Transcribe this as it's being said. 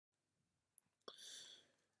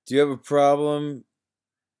Do you have a problem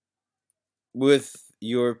with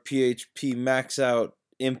your PHP max out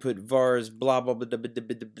input vars blah blah blah blah blah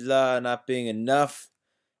blah, blah not being enough?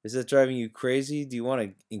 Is that driving you crazy? Do you want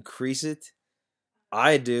to increase it?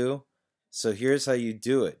 I do. So here's how you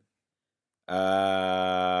do it.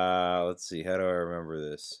 Let's see. How do I remember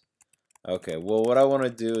this? Okay. Well, what I want to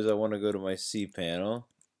do is I want to go to my cPanel.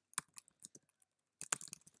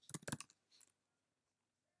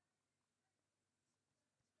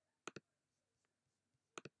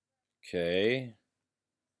 Okay.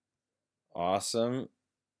 Awesome.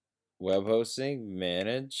 Web hosting,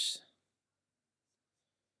 manage.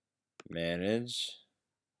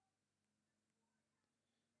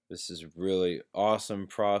 This is really awesome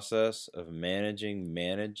process of managing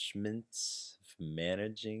managements.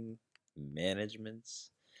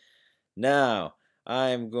 Now,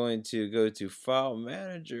 I'm going to go to File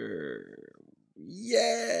Manager.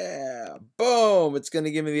 Yeah! Boom! It's going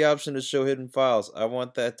to give me the option to show hidden files. I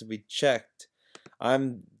want that to be checked.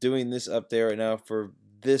 I'm doing this update right now for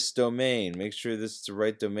this domain. Make sure this is the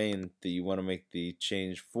right domain that you want to make the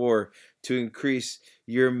change for to increase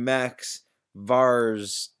your max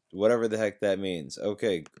vars, whatever the heck that means.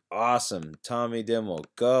 Okay, awesome. Tommy Dimmel,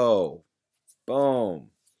 go.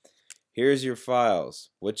 Boom. Here's your files.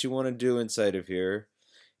 What you want to do inside of here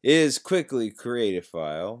is quickly create a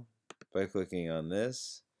file by clicking on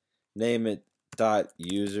this. Name it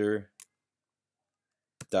 .user.ini.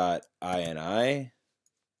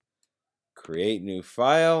 Create new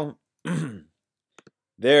file.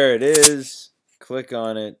 There it is. Click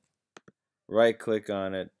on it. Right click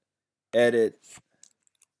on it. Edit.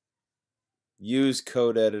 Use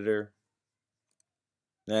code editor.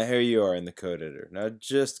 Now here you are in the code editor. Now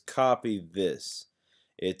just copy this.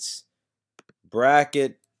 It's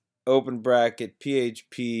bracket, open bracket,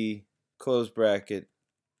 PHP, close bracket,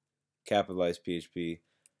 capitalize PHP,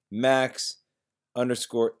 max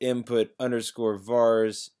underscore input underscore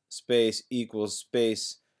vars space equals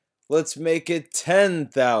space. Let's make it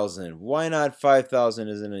 10,000. Why not 5,000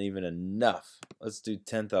 isn't even enough? Let's do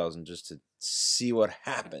 10,000 just to see what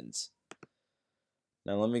happens.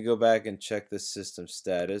 Now let me go back and check the system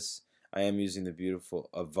status. I am using the beautiful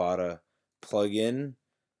Avada plugin.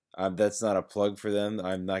 That's not a plug for them.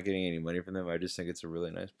 I'm not getting any money from them. I just think it's a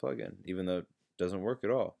really nice plugin, even though it doesn't work at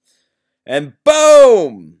all. And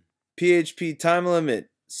boom! PHP Time Limit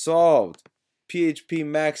solved. PHP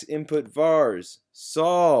Max Input Vars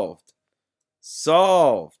solved.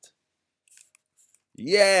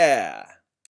 Yeah!